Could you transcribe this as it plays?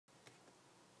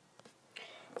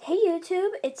Hey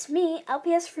YouTube, it's me,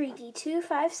 LPS Freaky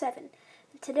 257.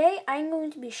 Today I'm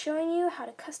going to be showing you how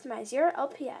to customize your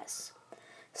LPS.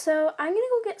 So I'm going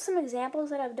to go get some examples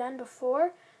that I've done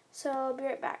before, so I'll be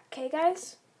right back. Okay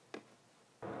guys?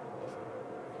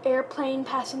 Airplane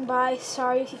passing by,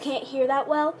 sorry if you can't hear that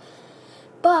well,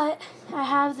 but I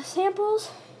have the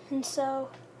samples, and so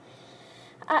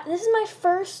this is my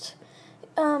first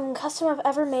custom I've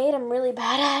ever made. I'm really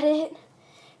bad at it,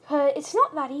 but it's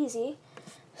not that easy.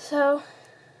 So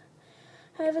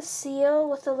I have a seal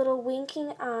with a little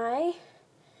winking eye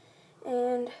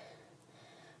and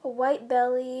a white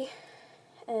belly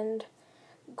and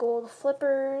gold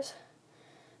flippers,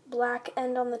 black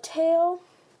end on the tail.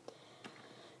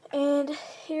 And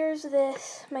here's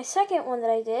my second one that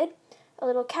I did, a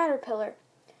little caterpillar.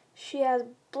 She has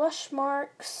blush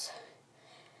marks,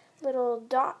 little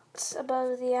dots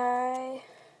above the eye,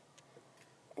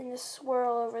 and a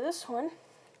swirl over this one.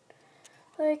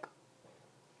 Like,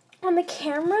 on the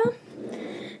camera,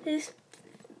 this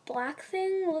black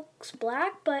thing looks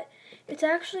black, but it's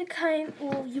actually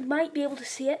well, you might be able to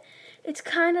see it. It's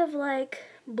kind of like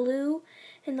blue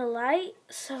in the light.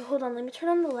 So hold on, let me turn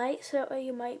on the light so that way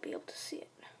you might be able to see it.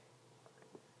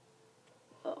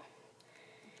 Oh.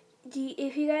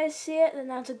 If you guys see it, then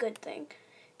that's a good thing,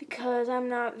 because I'm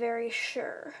not very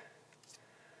sure.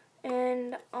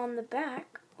 And on the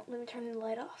back, let me turn the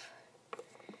light off.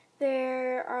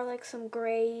 There are like some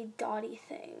gray dotty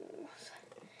things,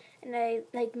 and I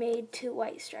made 2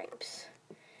 white stripes.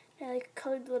 And I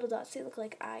colored the little dots. They look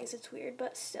like eyes. It's weird,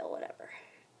 but still whatever.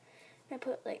 And I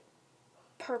put like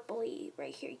purpley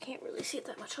right here. You can't really see it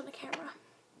that much on the camera.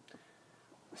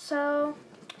 So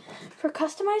for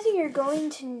customizing, you're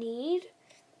going to need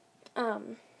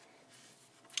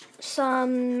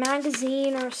some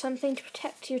magazine or something to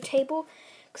protect your table,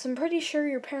 because I'm pretty sure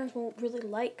your parents won't really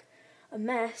like a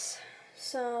mess,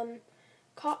 some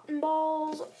cotton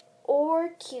balls or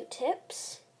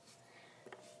Q-tips,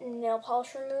 nail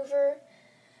polish remover,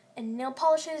 and nail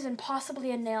polishes, and possibly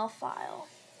a nail file.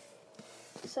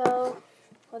 So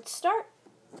let's start.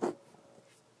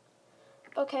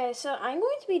 Okay, so I'm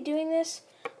going to be doing this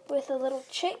with a little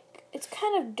chick. It's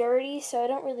kind of dirty, so I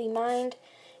don't really mind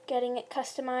getting it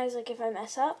customized, like if I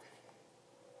mess up.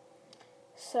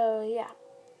 So yeah.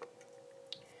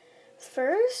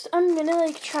 First, I'm going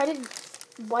to try to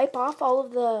wipe off all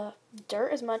of the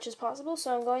dirt as much as possible.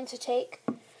 So I'm going to take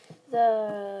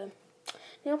the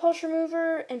nail polish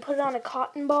remover and put it on a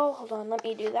cotton ball. Hold on, let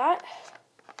me do that.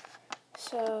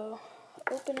 So,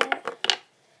 open it.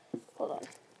 Hold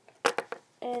on.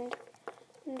 And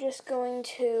I'm just going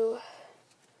to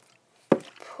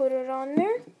put it on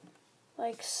there,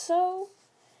 like so.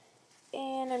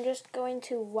 And I'm just going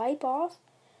to wipe off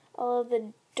all of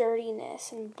the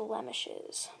dirtiness and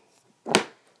blemishes.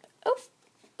 Oh,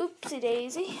 oopsie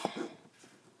daisy.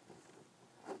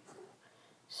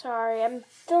 Sorry, I'm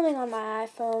filming on my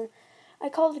iPhone. I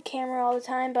call it the camera all the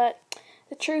time, but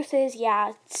the truth is,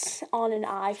 yeah, it's on an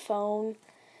iPhone.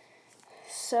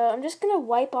 So I'm just going to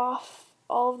wipe off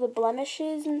all of the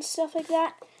blemishes and stuff like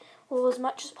that, well, as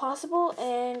much as possible,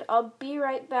 and I'll be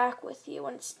right back with you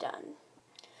when it's done.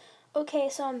 Okay,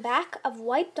 so I'm back. I've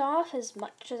wiped off as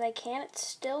much as I can. It's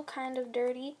still kind of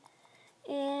dirty.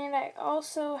 And I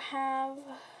also have,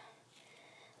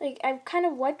 I've kind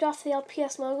of wiped off the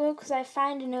LPS logo because I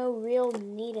find no real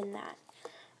need in that.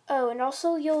 Oh, and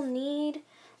also you'll need,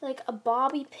 a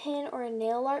bobby pin or a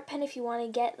nail art pen if you want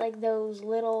to get, those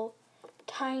little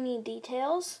tiny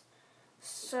details.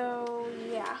 So,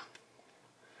 yeah.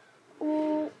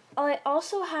 Well, I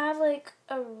also have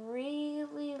a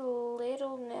really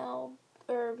little nail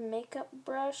or makeup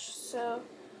brush, so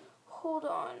hold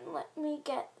on, let me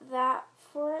get that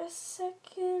for a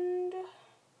second.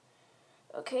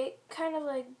 Okay, kind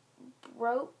of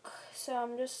broke, so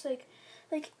I'm just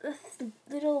the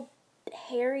little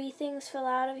hairy things fell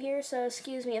out of here, so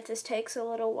excuse me if this takes a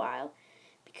little while,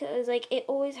 because it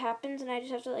always happens and I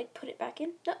just have to put it back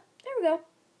in. Oh, there we go.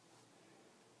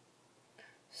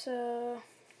 So,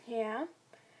 yeah,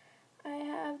 I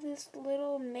have this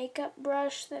little makeup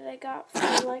brush that I got for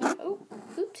oh,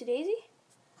 oopsie daisy.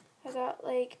 I got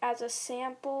as a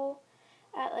sample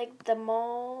at the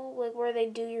mall, where they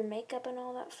do your makeup and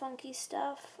all that funky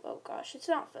stuff. Oh gosh, it's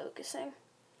not focusing.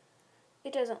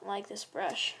 It doesn't like this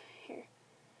brush. Here,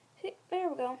 see, there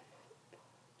we go.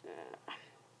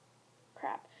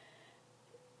 Crap.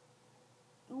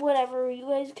 Whatever, you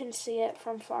guys can see it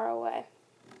from far away.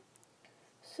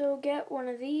 So get one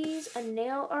of these, a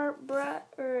nail art brush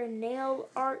or a nail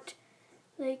art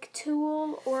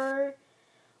tool, or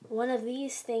one of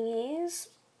these thingies,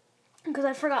 because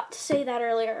I forgot to say that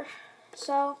earlier.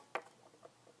 So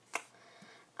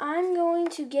I'm going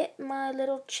to get my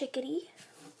little chickadee,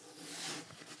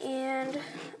 and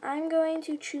I'm going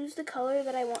to choose the color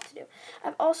that I want to do.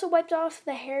 I've also wiped off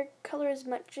the hair color as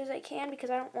much as I can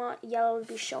because I don't want yellow to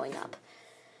be showing up.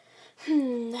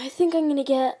 I think I'm going to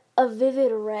get a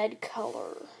vivid red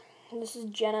color. And this is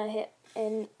Jenna Hip,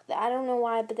 and I don't know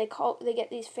why, but they get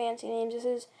these fancy names. This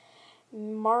is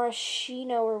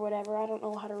maraschino or whatever. I don't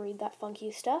know how to read that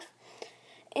funky stuff.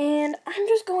 And I'm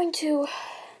just going to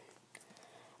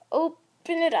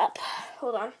open it up.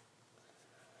 Hold on.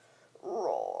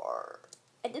 Roar.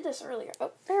 I did this earlier.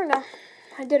 Oh, there we go.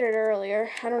 I did it earlier.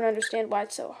 I don't understand why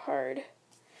it's so hard.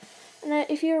 And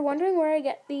if you're wondering where I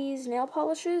get these nail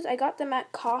polishes, I got them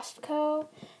at Costco.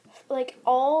 Like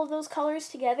all those colors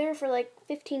together for like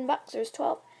 15 bucks. There's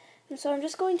 12. And so I'm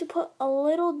just going to put a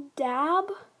little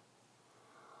dab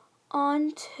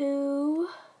onto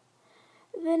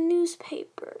the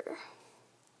newspaper.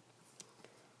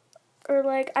 Or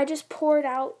like I just poured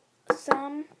out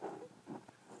some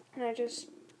and I just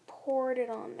poured it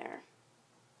on there.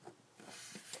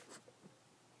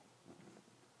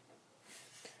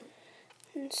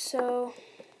 And so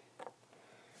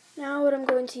now what I'm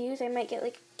going to use, I might get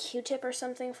like a Q-tip or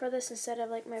something for this instead of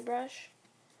like my brush.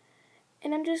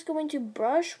 And I'm just going to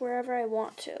brush wherever I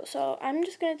want to. So I'm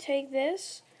just going to take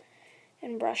this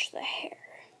and brush the hair.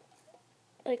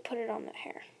 Like put it on the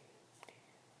hair.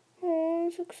 Oh,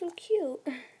 this looks so cute.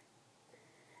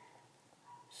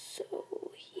 So,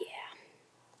 yeah.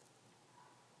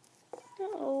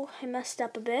 Uh-oh, I messed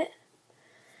up a bit.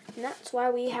 And that's why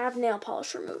we have nail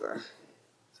polish remover.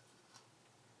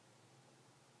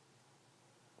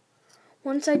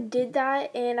 Once I did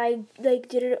that, and I like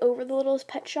did it over the Littlest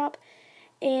Pet Shop,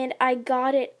 and I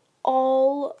got it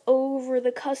all over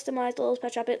the customized Littlest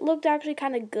Pet Shop. It looked actually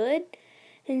kind of good,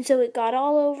 and so it got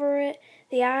all over it.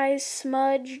 The eyes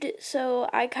smudged, so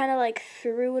I kind of like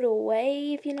threw it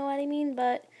away, if you know what I mean,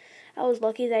 but I was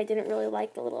lucky that I didn't really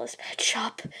like the Littlest Pet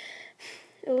Shop.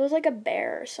 It was like a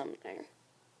bear or something.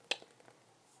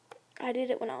 I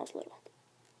did it when I was little.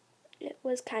 It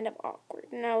was kind of awkward,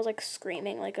 and I was like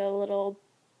screaming like a little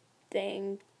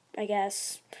thing, I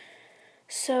guess.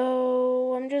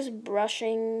 So I'm just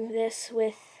brushing this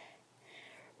with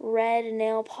red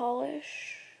nail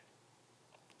polish,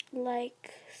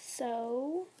 like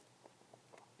so.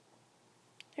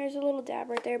 There's a little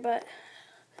dab right there, but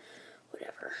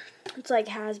whatever. It's like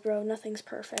Hasbro, nothing's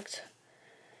perfect.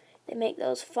 They make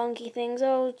those funky things.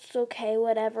 Oh, it's okay,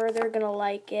 whatever. They're gonna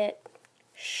like it.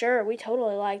 Sure, we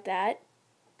totally like that.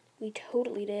 We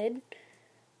totally did.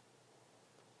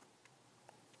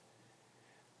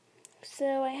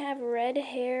 So I have red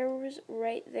hairs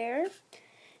right there.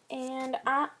 And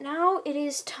now it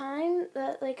is time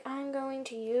that like I'm going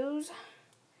to use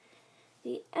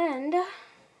the end,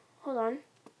 hold on,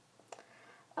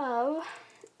 of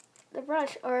the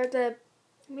brush or the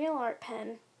nail art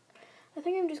pen. I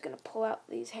think I'm just going to pull out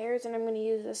these hairs and I'm going to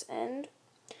use this end.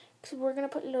 Because we're going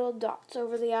to put little dots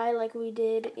over the eye like we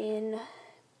did in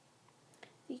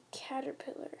the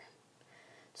caterpillar.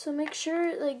 So make sure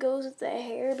it like goes with the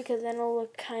hair because then it'll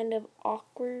look kind of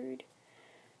awkward.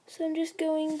 So I'm just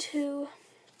going to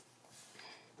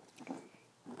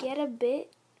get a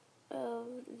bit of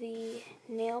the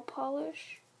nail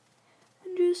polish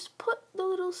and just put the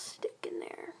little stick in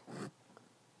there.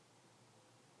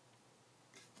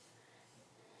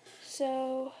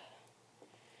 So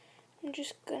I'm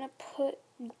just going to put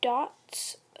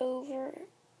dots over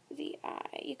the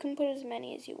eye. You can put as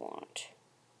many as you want.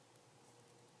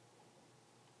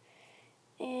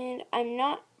 And I'm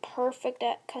not perfect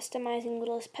at customizing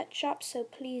Littlest Pet Shop, so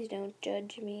please don't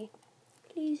judge me.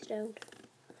 Please don't.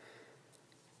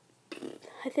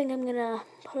 I think I'm going to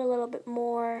put a little bit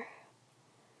more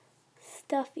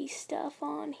stuffy stuff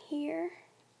on here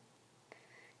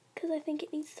because I think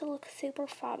it needs to look super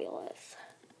fabulous.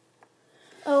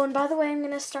 Oh, and by the way, I'm going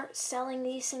to start selling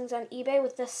these things on eBay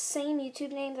with the same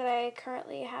YouTube name that I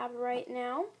currently have right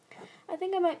now. I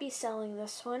think I might be selling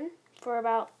this one for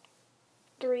about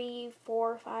 $3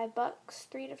 to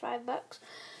 $5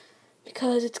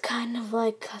 because it's kind of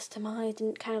like customized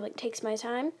and kind of like takes my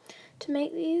time to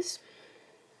make these.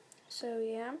 So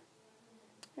yeah,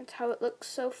 that's how it looks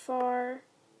so far.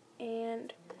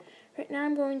 And right now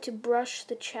I'm going to brush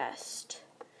the chest.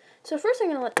 So first I'm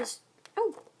going to let this,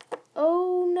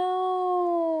 oh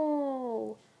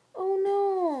no,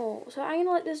 so I'm going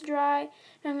to let this dry and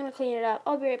I'm going to clean it up.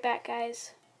 I'll be right back,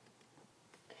 guys.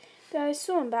 Guys,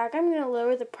 so I'm back. I'm going to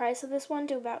lower the price of this one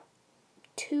to about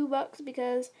 $2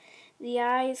 because the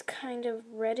eye is kind of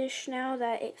reddish now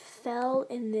that it fell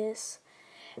in this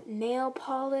nail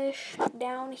polish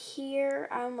down here.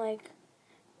 I'm like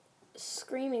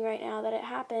screaming right now that it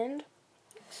happened.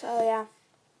 So yeah.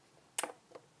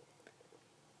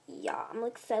 Yeah, I'm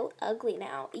like so ugly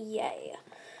now. Yay.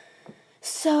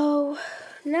 So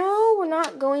now we're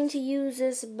not going to use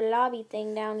this blobby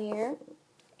thing down here.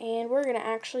 And we're going to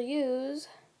actually use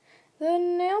the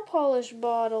nail polish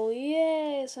bottle.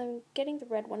 Yay. So I'm getting the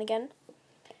red one again.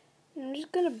 And I'm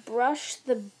just going to brush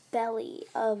the belly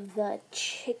of the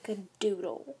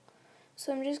chickadoodle.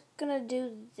 So I'm just going to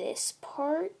do this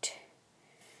part.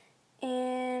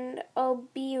 And I'll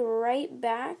be right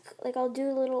back. Like, I'll do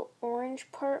a little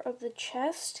orange part of the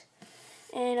chest.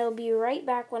 And I'll be right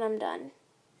back when I'm done.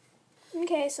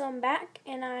 Okay, so I'm back.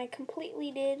 And I completely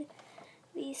did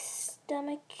the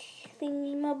stomach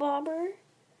thingy-mabobber.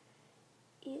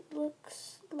 It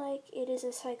looks like it is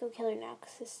a psycho killer now.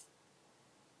 Because this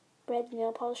red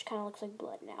nail polish kind of looks like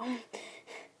blood now.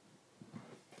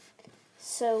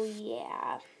 So,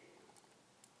 yeah.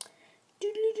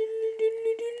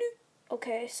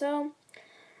 Okay, so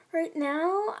right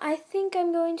now I think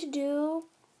I'm going to do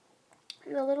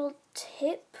the little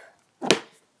tip.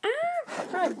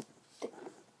 God, the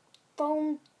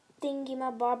foam thingy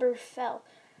my bobber fell.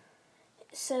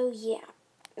 So yeah,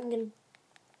 I'm gonna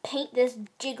paint this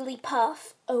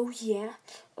Jigglypuff. Oh yeah,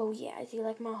 oh yeah. I do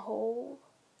like my whole.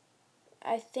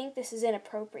 I think this is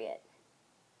inappropriate.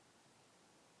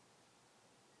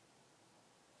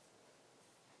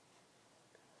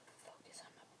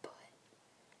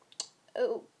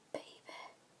 Oh, baby.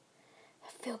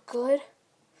 That feel good.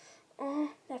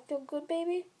 That feel good,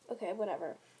 baby? Okay,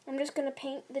 whatever. I'm just going to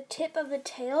paint the tip of the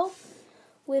tail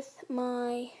with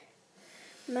my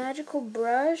magical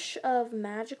brush of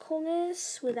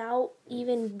magicalness without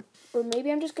even, or maybe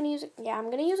I'm just going to use,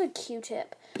 I'm going to use a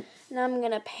Q-tip. And I'm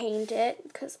going to paint it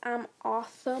because I'm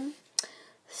awesome.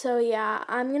 So, yeah,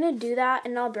 I'm going to do that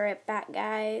and I'll be right back,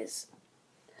 guys.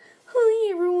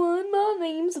 Hi, everyone. My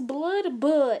name's Blood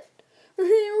Butt.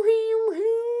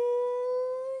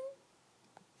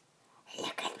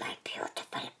 Look at my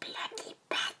beautiful bloody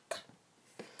butt.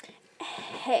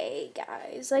 Hey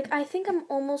guys, like I think I'm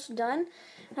almost done.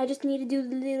 I just need to do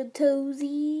the little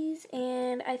toesies,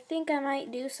 and I think I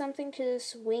might do something to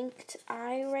this winked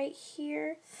eye right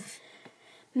here.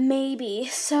 Maybe.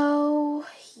 So,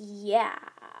 yeah.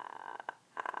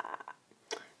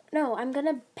 No, I'm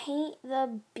gonna paint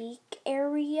the beak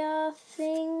area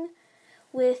thing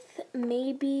with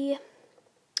maybe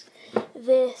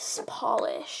this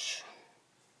polish,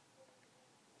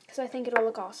 because I think it'll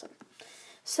look awesome.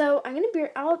 So I'm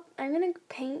gonna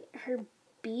paint her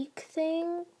beak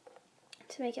thing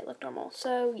to make it look normal.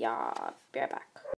 So yeah, be right back.